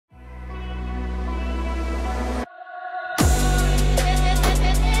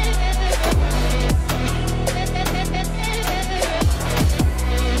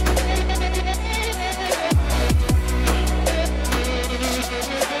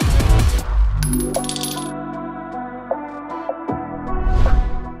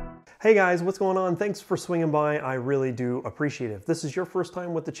Hey guys, what's going on? Thanks for swinging by. I really do appreciate it. If this is your first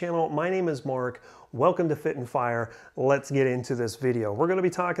time with the channel, my name is Mark. Welcome to Fit and Fire. Let's get into this video. We're going to be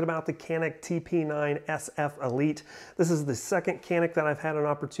talking about the Canik TP9SF Elite. This is the second Canik that I've had an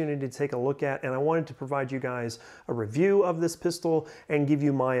opportunity to take a look at, and I wanted to provide you guys a review of this pistol and give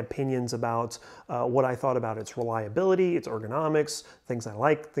you my opinions about what I thought about its reliability, its ergonomics, things I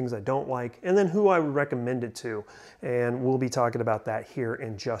like, things I don't like, and then who I would recommend it to. And we'll be talking about that here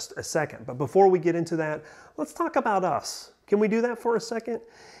in just a second. But before we get into that, let's talk about us. Can we do that for a second?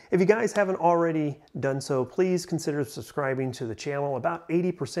 If you guys haven't already done so, please consider subscribing to the channel. About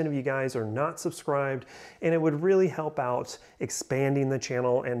 80% of you guys are not subscribed, and it would really help out expanding the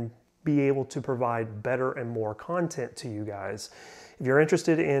channel and be able to provide better and more content to you guys. If you're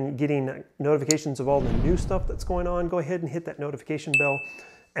interested in getting notifications of all the new stuff that's going on, go ahead and hit that notification bell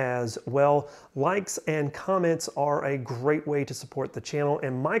as well. Likes and comments are a great way to support the channel.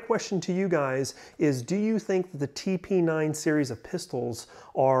 And my question to you guys is, do you think that the TP9 series of pistols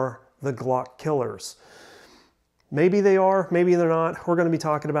are the Glock killers? Maybe they are, maybe they're not. We're going to be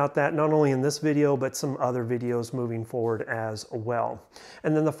talking about that not only in this video, but some other videos moving forward as well.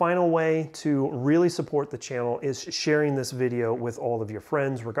 And then the final way to really support the channel is sharing this video with all of your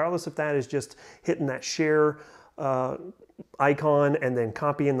friends, regardless if that is just hitting that share icon and then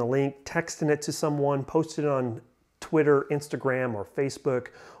copying the link, texting it to someone, posting it on Twitter, Instagram, or Facebook,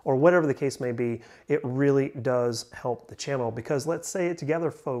 or whatever the case may be. It really does help the channel because, let's say it together,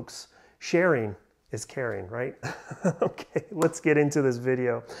 folks, sharing is caring, right? Okay, let's get into this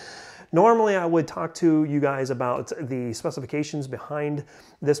video. Normally, I would talk to you guys about the specifications behind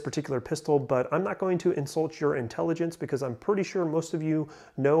this particular pistol, but I'm not going to insult your intelligence because I'm pretty sure most of you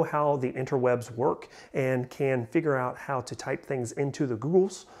know how the interwebs work and can figure out how to type things into the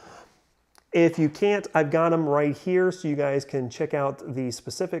Googles. If you can't, I've got them right here so you guys can check out the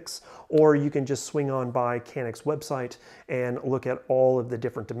specifics, or you can just swing on by Canik's website and look at all of the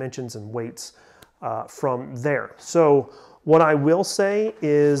different dimensions and weights from there. So what I will say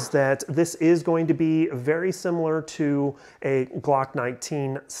is that this is going to be very similar to a Glock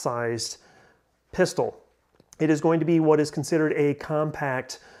 19 sized pistol. It is going to be what is considered a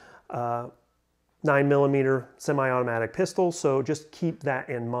compact 9mm semi-automatic pistol, so just keep that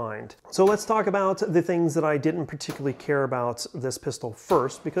in mind. So let's talk about the things that I didn't particularly care about this pistol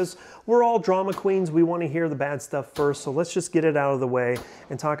first, because we're all drama queens. We want to hear the bad stuff first, so let's just get it out of the way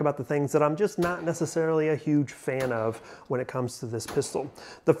and talk about the things that I'm just not necessarily a huge fan of when it comes to this pistol.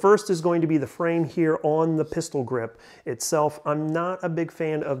 The first is going to be the frame here on the pistol grip itself. I'm not a big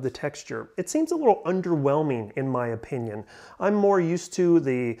fan of the texture. It seems a little underwhelming in my opinion. I'm more used to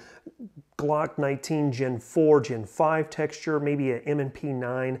the Glock 19 Gen 4, Gen 5 texture, maybe an M&P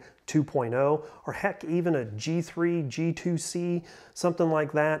 9 2.0, or heck, even a G3, G2C, something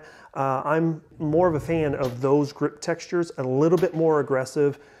like that. I'm more of a fan of those grip textures, a little bit more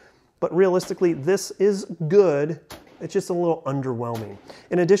aggressive, but realistically, this is good. It's just a little underwhelming.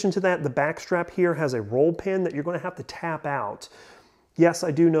 In addition to that, the back strap here has a roll pin that you're going to have to tap out. Yes,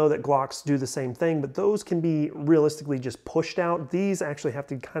 I do know that Glocks do the same thing, but those can be realistically just pushed out. These actually have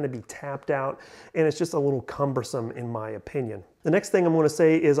to kind of be tapped out, and it's just a little cumbersome in my opinion. The next thing I'm going to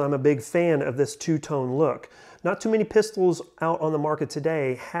say is I'm a big fan of this two-tone look. Not too many pistols out on the market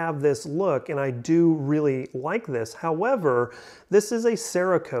today have this look, and I do really like this. However, this is a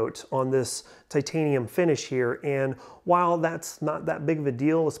Cerakote on this titanium finish here, and while that's not that big of a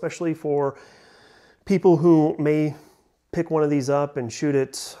deal, especially for people who may pick one of these up and shoot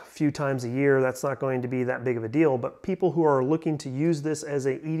it a few times a year, that's not going to be that big of a deal. But people who are looking to use this as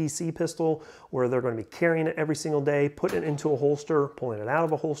a EDC pistol, where they're going to be carrying it every single day, putting it into a holster, pulling it out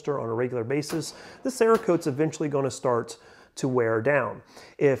of a holster on a regular basis, the Cerakote's eventually going to start to wear down.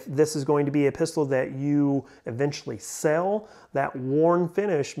 If this is going to be a pistol that you eventually sell, that worn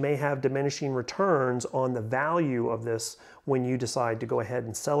finish may have diminishing returns on the value of this when you decide to go ahead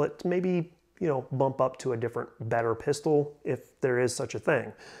and sell it, maybe, you know, bump up to a different, better pistol if there is such a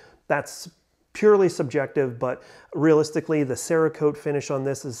thing. That's purely subjective, but realistically, the Cerakote finish on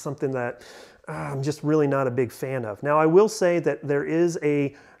this is something that I'm just really not a big fan of. Now, I will say that there is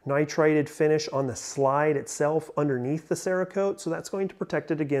a nitrated finish on the slide itself underneath the Cerakote, so that's going to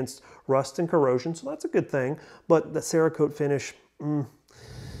protect it against rust and corrosion, so that's a good thing. But the Cerakote finish,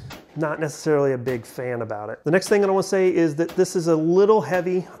 not necessarily a big fan about it. The next thing I want to say is that this is a little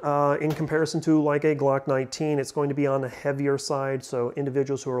heavy in comparison to like a Glock 19. It's going to be on the heavier side, so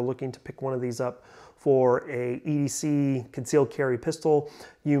individuals who are looking to pick one of these up for a EDC concealed carry pistol,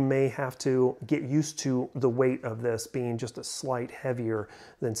 you may have to get used to the weight of this being just a slight heavier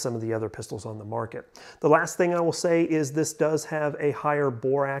than some of the other pistols on the market. The last thing I will say is this does have a higher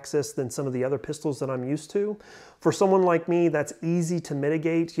bore axis than some of the other pistols that I'm used to. For someone like me, that's easy to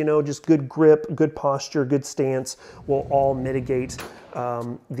mitigate. You know, just good grip, good posture, good stance will all mitigate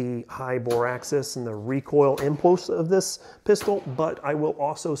the high bore axis and the recoil impulse of this pistol. But I will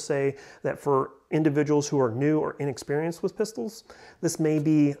also say that for individuals who are new or inexperienced with pistols, this may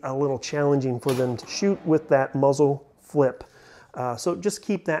be a little challenging for them to shoot with that muzzle flip. So just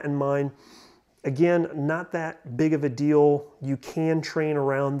keep that in mind. Again, not that big of a deal. You can train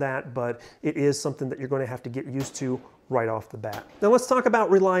around that, but it is something that you're going to have to get used to right off the bat. Now let's talk about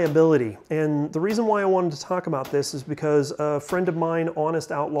reliability. And the reason why I wanted to talk about this is because a friend of mine,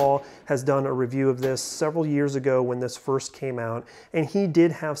 Honest Outlaw, has done a review of this several years ago when this first came out, and he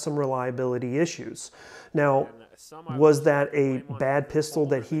did have some reliability issues. Now, was that a bad pistol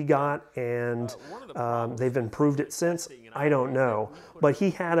that he got and they've improved it since? I don't know. But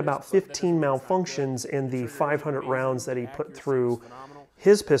he had about 15 malfunctions in the 500 rounds that he put through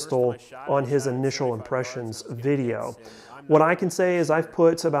his pistol on his initial impressions video. What I can say is I've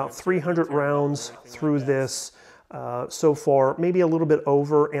put about 300 rounds through this so far, maybe a little bit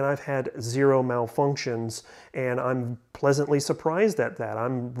over, and I've had 0 malfunctions, and I'm pleasantly surprised at that.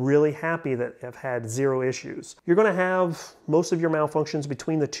 I'm really happy that I've had 0 issues. You're going to have most of your malfunctions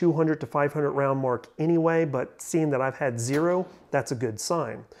between the 200 to 500 round mark anyway, but seeing that I've had 0, that's a good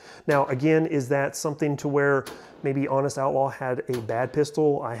sign. Now again, is that something to where maybe Honest Outlaw had a bad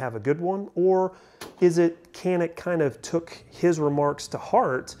pistol, I have a good one? Or is it Canik kind of took his remarks to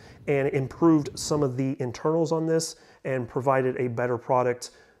heart and improved some of the internals on this and provided a better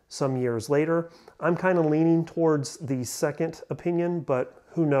product some years later? I'm kind of leaning towards the second opinion, but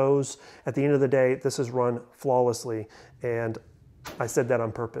who knows? At the end of the day, this is run flawlessly, and I said that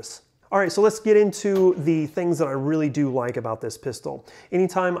on purpose. All right, so let's get into the things that I really do like about this pistol.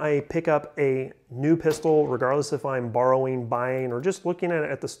 Anytime I pick up a new pistol, regardless if I'm borrowing, buying, or just looking at it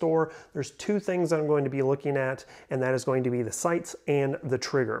at the store, there's 2 things I'm going to be looking at, and that is going to be the sights and the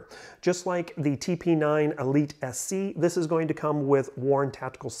trigger. Just like the TP9 Elite SC, this is going to come with worn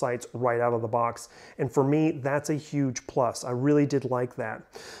tactical sights right out of the box. And for me, that's a huge plus. I really did like that.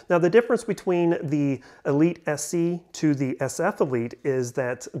 Now, the difference between the Elite SC to the SF Elite is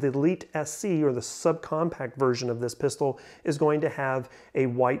that the Elite SC, or the subcompact version of this pistol, is going to have a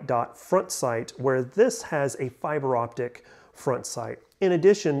white dot front sight, where this has a fiber optic front sight. In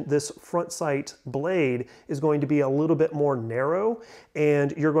addition, this front sight blade is going to be a little bit more narrow,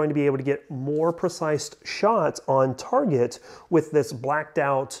 and you're going to be able to get more precise shots on target with this blacked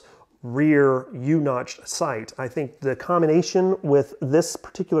out rear U-notched sight. I think the combination with this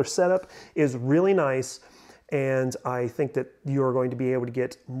particular setup is really nice, and I think that you're going to be able to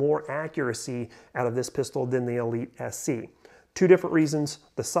get more accuracy out of this pistol than the Elite SC. 2 different reasons,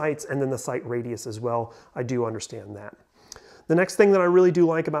 the sights and then the sight radius as well. I do understand that. The next thing that I really do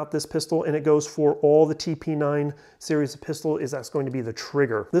like about this pistol, and it goes for all the TP9 series of pistol, is that's going to be the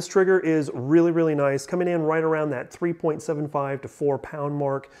trigger. This trigger is really, really nice, coming in right around that 3.75 to 4 pound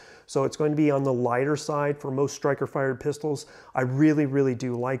mark. So it's going to be on the lighter side for most striker fired pistols. I really, really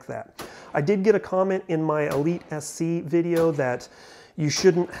do like that. I did get a comment in my Elite SC video that you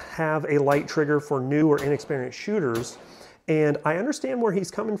shouldn't have a light trigger for new or inexperienced shooters. And I understand where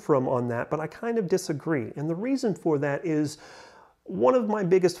he's coming from on that, but I kind of disagree. And the reason for that is one of my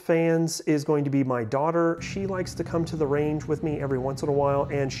biggest fans is going to be my daughter. She likes to come to the range with me every once in a while,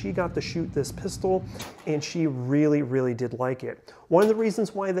 and she got to shoot this pistol, and she really, really did like it. One of the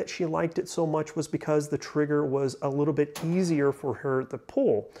reasons why that she liked it so much was because the trigger was a little bit easier for her to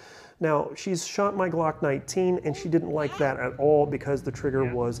pull. Now, she's shot my Glock 19, and she didn't like that at all because the trigger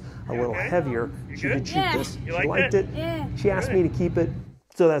was a little heavier. She did shoot this. She liked it. She asked me to keep it,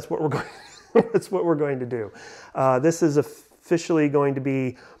 so that's what we're going. That's what we're going to do. This is officially going to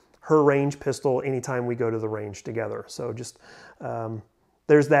be her range pistol anytime we go to the range together. So just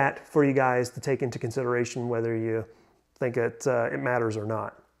there's that for you guys to take into consideration, whether you think it matters or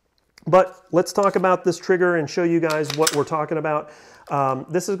not. But let's talk about this trigger and show you guys what we're talking about.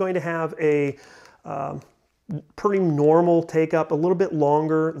 This is going to have a pretty normal take up, a little bit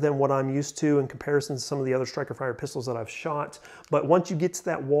longer than what I'm used to in comparison to some of the other striker fire pistols that I've shot. But once you get to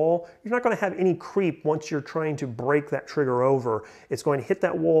that wall, you're not going to have any creep once you're trying to break that trigger over. It's going to hit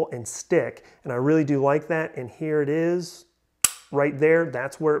that wall and stick, and I really do like that. And here it is right there.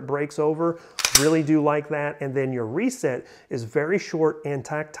 That's where it breaks over. Really do like that. And then your reset is very short and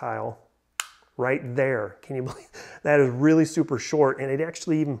tactile right there. Can you believe that? Is really super short, and it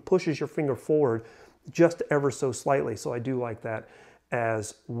actually even pushes your finger forward just ever so slightly. So I do like that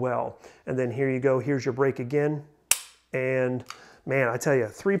as well. And then here you go, here's your break again. And man, I tell you,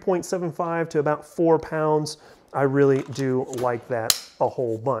 3.75 to about 4 pounds. I really do like that a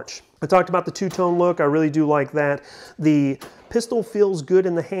whole bunch. I talked about the two-tone look. I really do like that. The pistol feels good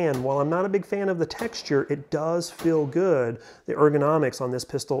in the hand. While I'm not a big fan of the texture, it does feel good. The ergonomics on this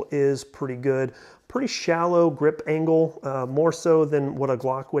pistol is pretty good. Pretty shallow grip angle, more so than what a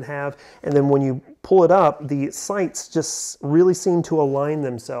Glock would have. And then when you pull it up, the sights just really seem to align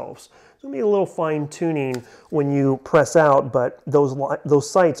themselves. There'll be a little fine tuning when you press out, but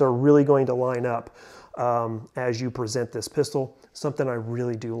those sights are really going to line up as you present this pistol. Something I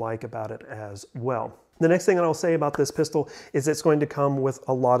really do like about it as well. The next thing that I'll say about this pistol is it's going to come with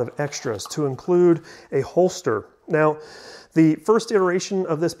a lot of extras, to include a holster. Now, the first iteration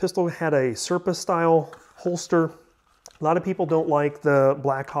of this pistol had a Serpa style holster. A lot of people don't like the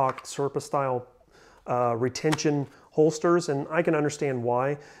Blackhawk Serpa style retention holsters, and I can understand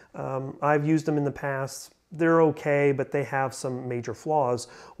why. I've used them in the past. They're okay, but they have some major flaws,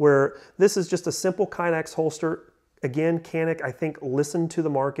 where this is just a simple Kydex holster. Again, Canik, I think, listened to the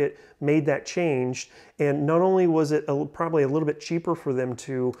market, made that change, and not only was it probably a little bit cheaper for them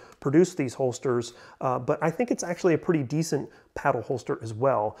to produce these holsters, but I think it's actually a pretty decent paddle holster as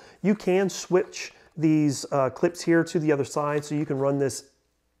well. You can switch these clips here to the other side, so you can run this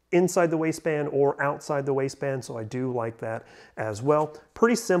inside the waistband or outside the waistband, so I do like that as well.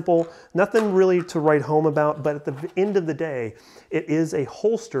 Pretty simple, nothing really to write home about, but at the end of the day, it is a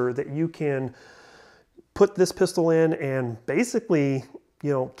holster that you can put this pistol in and basically,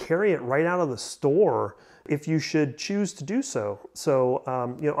 you know, carry it right out of the store if you should choose to do so. So,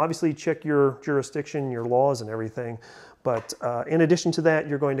 you know, obviously check your jurisdiction, your laws and everything. But in addition to that,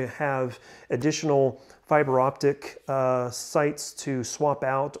 you're going to have additional fiber optic sights to swap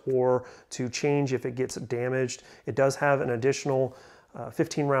out or to change if it gets damaged. It does have an additional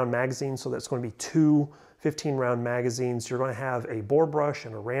 15-round magazine, so that's going to be 2 15-round magazines. You're going to have a bore brush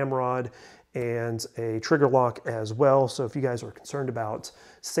and a ramrod and a trigger lock as well. So if you guys are concerned about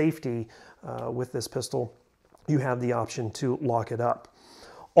safety with this pistol, you have the option to lock it up.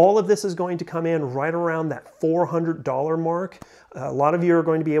 All of this is going to come in right around that $400 mark. A lot of you are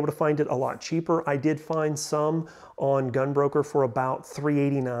going to be able to find it a lot cheaper. I did find some on Gunbroker for about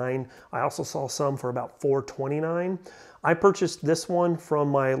 $389. I also saw some for about $429. I purchased this one from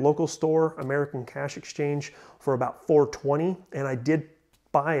my local store, American Cash Exchange, for about $420, and I did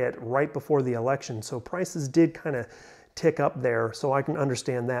buy it right before the election. So prices did kind of tick up there, so I can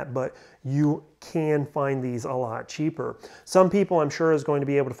understand that, but you can find these a lot cheaper. Some people, I'm sure, is going to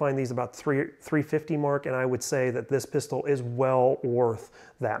be able to find these about $350 mark, and I would say that this pistol is well worth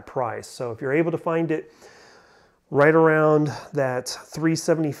that price. So if you're able to find it right around that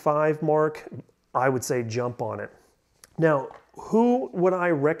 $375 mark, I would say jump on it. Now, who would I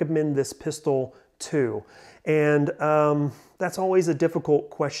recommend this pistol to? And that's always a difficult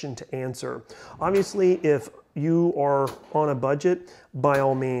question to answer. Obviously, if you are on a budget, by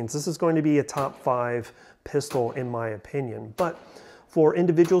all means, this is going to be a top 5 pistol in my opinion. But for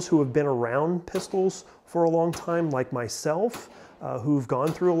individuals who have been around pistols for a long time, like myself, who've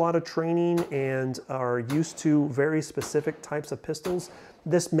gone through a lot of training and are used to very specific types of pistols,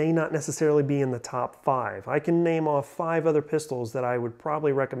 this may not necessarily be in the top 5. I can name off 5 other pistols that I would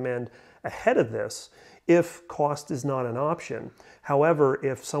probably recommend ahead of this if cost is not an option. However,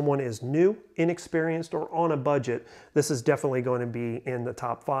 if someone is new, inexperienced, or on a budget, this is definitely going to be in the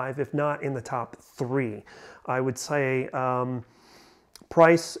top 5, if not in the top 3. I would say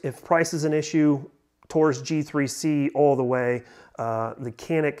price, if price is an issue, Taurus G3C all the way, the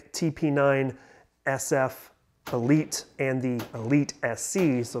Canik TP9SF Elite and the Elite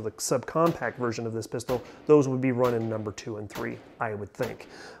SC, so the subcompact version of this pistol, those would be running number 2 and 3, I would think.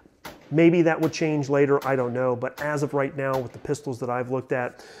 Maybe that would change later, I don't know, but as of right now, with the pistols that I've looked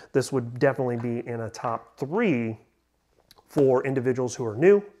at, this would definitely be in a top 3 for individuals who are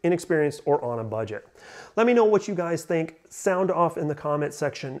new, inexperienced, or on a budget. Let me know what you guys think. Sound off in the comment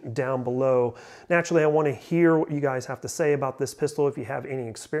section down below. Naturally, I want to hear what you guys have to say about this pistol if you have any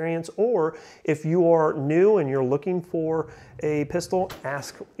experience, or if you are new and you're looking for a pistol,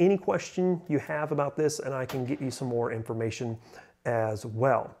 ask any question you have about this and I can get you some more information as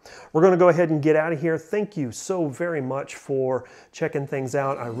well. We're going to go ahead and get out of here. Thank you so very much for checking things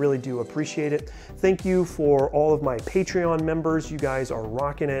out. I really do appreciate it. Thank you for all of my Patreon members. You guys are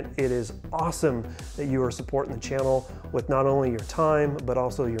rocking it. It is awesome that you are supporting the channel with not only your time, but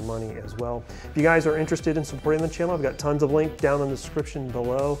also your money as well. If you guys are interested in supporting the channel, I've got tons of links down in the description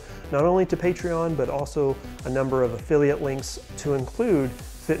below, not only to Patreon, but also a number of affiliate links to include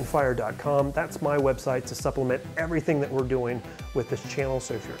fitandfire.com. That's my website to supplement everything that we're doing with this channel.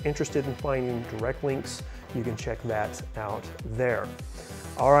 So if you're interested in finding direct links, you can check that out there.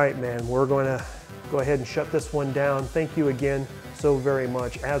 All right, man, we're going to go ahead and shut this one down. Thank you again so very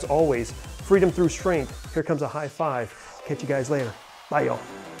much. As always, freedom through strength. Here comes a high five. Catch you guys later. Bye,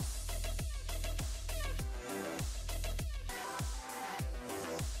 y'all.